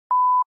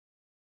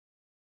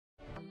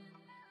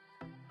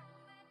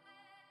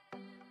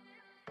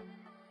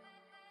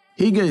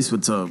Hey guys,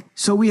 what's up?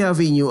 So we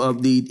have a new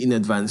update in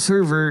Advanced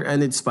Server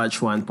and it's patch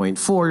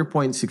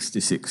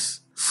 1.4.66.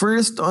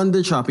 First on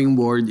the chopping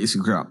board is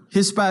Grock.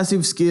 His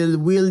passive skill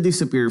will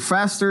disappear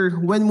faster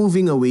when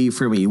moving away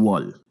from a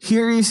wall.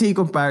 Here is a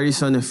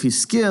comparison of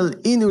his skill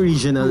in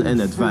Original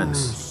and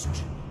Advanced.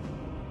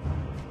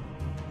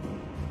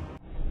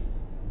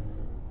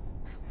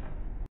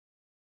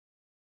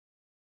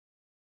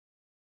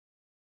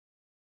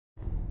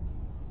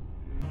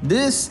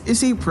 This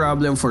is a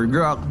problem for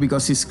Grock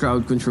because his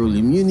crowd control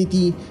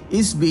immunity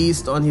is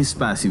based on his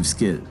passive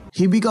skill.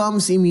 He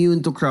becomes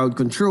immune to crowd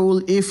control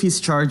if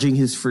he's charging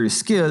his first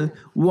skill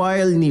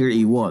while near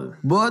a wall.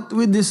 But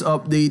with this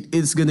update,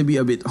 it's gonna be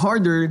a bit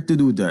harder to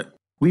do that.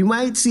 We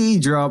might see a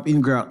drop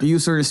in Grock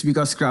users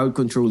because crowd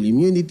control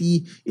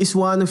immunity is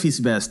one of his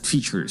best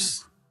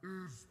features.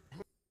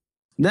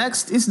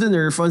 Next is the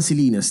nerf on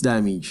Selena's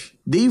damage.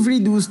 They've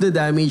reduced the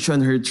damage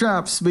on her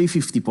traps by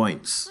 50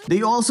 points.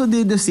 They also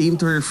did the same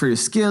to her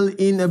first skill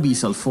in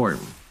abyssal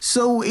form.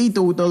 So a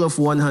total of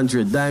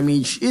 100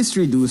 damage is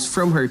reduced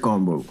from her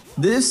combo.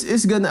 This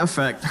is gonna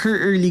affect her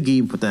early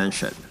game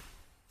potential.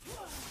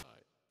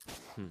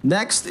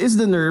 Next is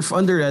the nerf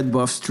on the red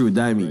buff's true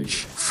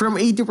damage. From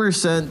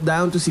 80%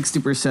 down to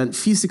 60%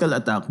 physical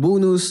attack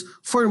bonus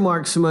for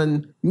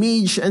marksman,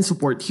 mage, and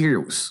support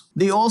heroes.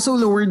 They also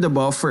lowered the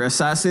buff for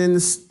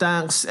assassins,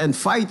 tanks, and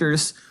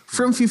fighters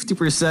from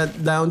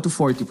 50% down to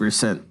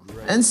 40%.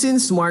 And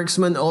since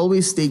marksman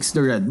always takes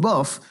the red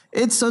buff,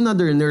 it's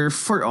another nerf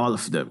for all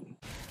of them.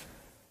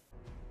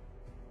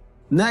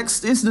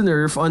 Next is the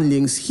nerf on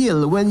Link's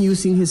heal when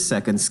using his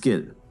second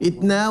skill.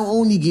 It now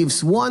only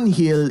gives one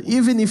heal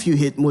even if you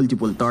hit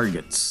multiple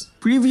targets.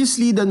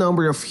 Previously, the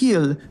number of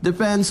heal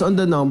depends on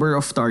the number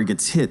of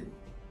targets hit.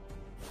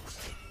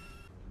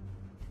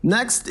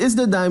 Next is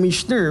the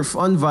damage nerf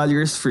on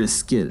Valor's first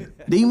skill.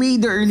 They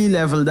made the early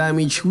level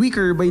damage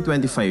weaker by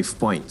 25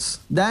 points.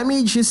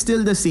 Damage is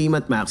still the same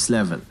at max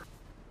level.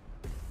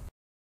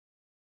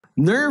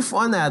 Nerf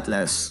on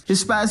Atlas.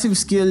 His passive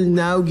skill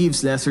now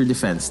gives lesser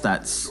defense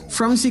stats.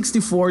 From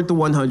 64 to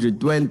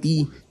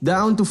 120,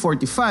 down to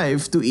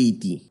 45 to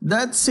 80.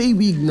 That's a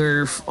big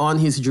nerf on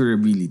his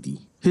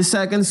durability. His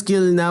second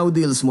skill now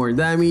deals more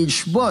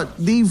damage, but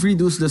they've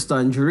reduced the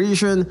stun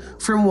duration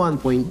from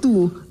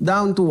 1.2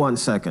 down to 1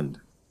 second.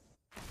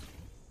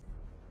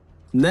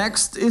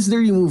 Next is the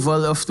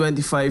removal of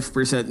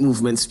 25%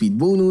 movement speed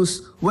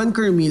bonus when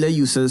Carmilla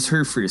uses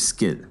her first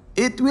skill.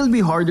 It will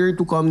be harder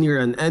to come near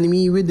an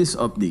enemy with this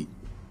update.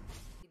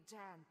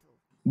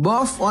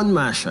 Buff on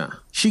Masha.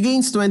 She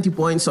gains 20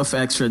 points of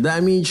extra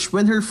damage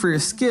when her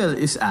first skill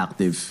is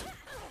active.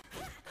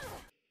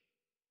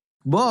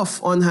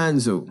 Buff on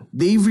Hanzo.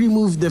 They've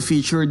removed the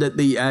feature that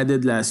they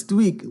added last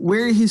week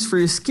where his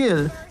first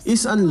skill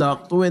is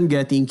unlocked when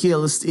getting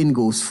kills in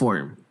ghost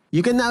form.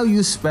 You can now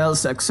use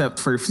spells except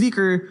for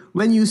Flicker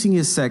when using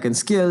his second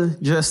skill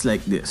just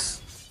like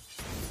this.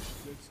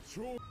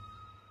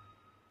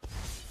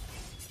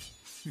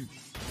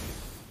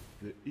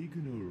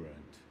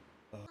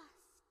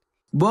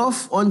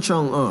 Buff on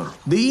Chang'e.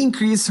 They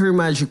increased her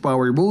magic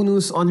power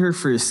bonus on her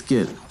first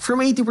skill, from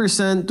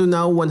 80% to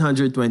now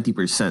 120%.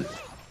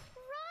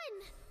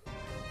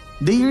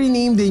 They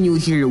renamed the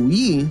new hero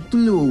Yi to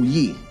Luo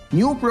Yi.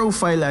 New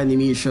profile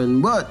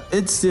animation, but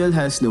it still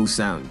has no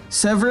sound.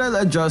 Several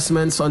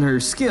adjustments on her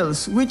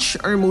skills, which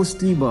are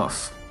mostly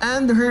buff.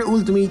 And her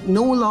ultimate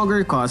no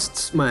longer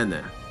costs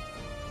mana.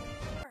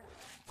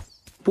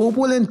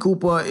 Popol and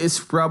Koopa is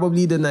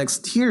probably the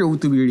next hero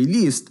to be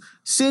released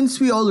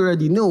since we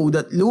already know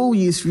that Luo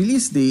Yi's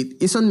release date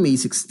is on May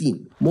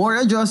 16. More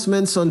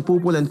adjustments on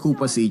Popol and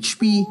Koopa's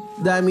HP,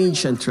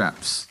 damage, and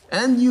traps.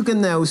 And you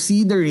can now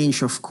see the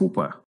range of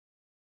Koopa.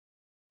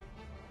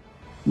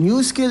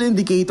 New skill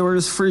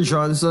indicators for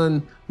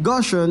Johnson,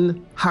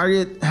 Goshen,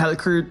 Harriet,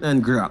 Helkert,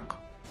 and Grock.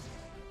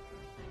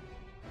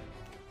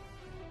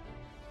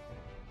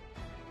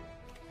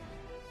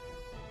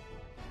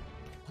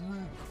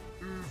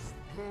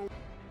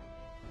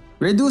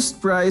 Reduced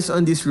price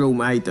on these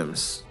roam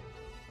items.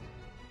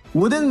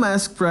 Wooden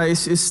mask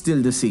price is still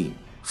the same.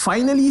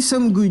 Finally,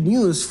 some good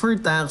news for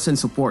tanks and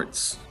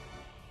supports.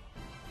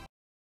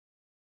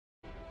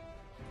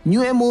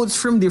 New emotes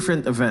from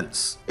different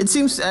events. It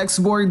seems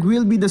X-Borg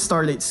will be the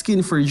Starlight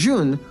skin for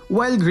June,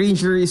 while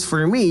Granger is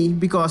for May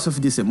because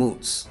of these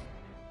emotes.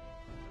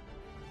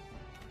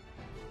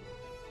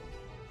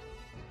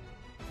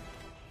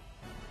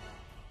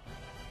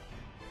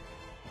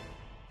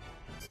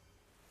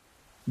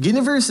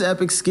 Guinevere's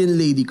epic skin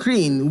Lady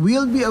Crane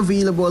will be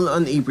available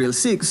on April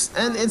 6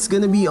 and it's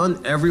gonna be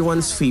on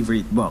everyone's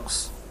favorite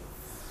box.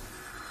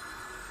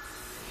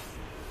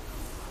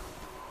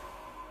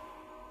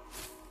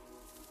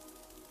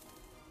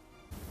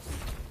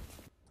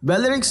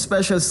 Belaric's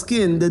special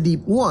skin, the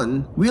Deep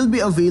One, will be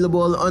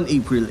available on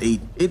April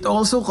 8. It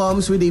also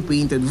comes with a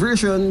painted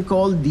version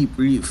called Deep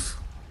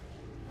Reef.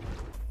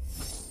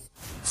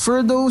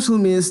 For those who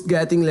missed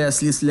getting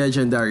Leslie's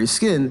legendary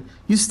skin,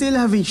 you still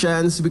have a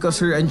chance because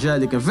her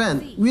angelic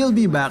event will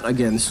be back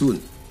again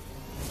soon.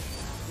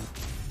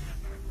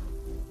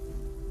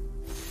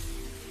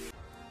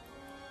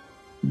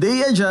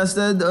 They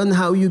adjusted on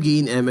how you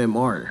gain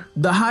MMR.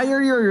 The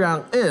higher your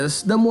rank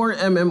is, the more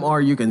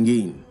MMR you can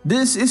gain.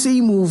 This is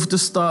a move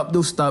to stop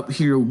those top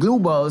hero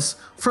globals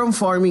from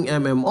farming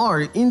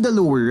MMR in the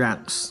lower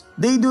ranks.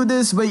 They do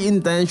this by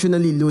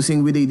intentionally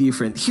losing with a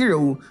different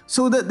hero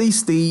so that they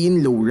stay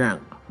in low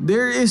rank.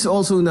 There is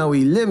also now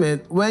a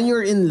limit when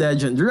you're in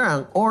legend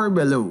rank or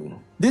below.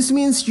 This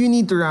means you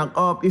need to rank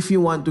up if you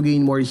want to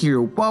gain more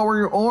hero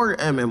power or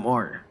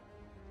MMR.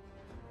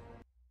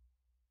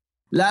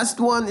 Last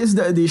one is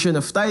the addition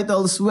of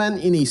titles when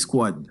in a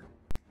squad.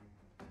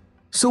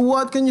 So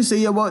what can you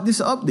say about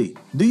this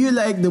update? Do you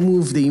like the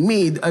move they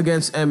made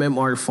against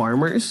MMR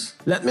farmers?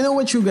 Let me know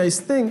what you guys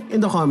think in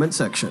the comment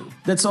section.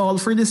 That's all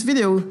for this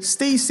video.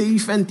 Stay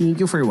safe and thank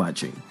you for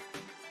watching.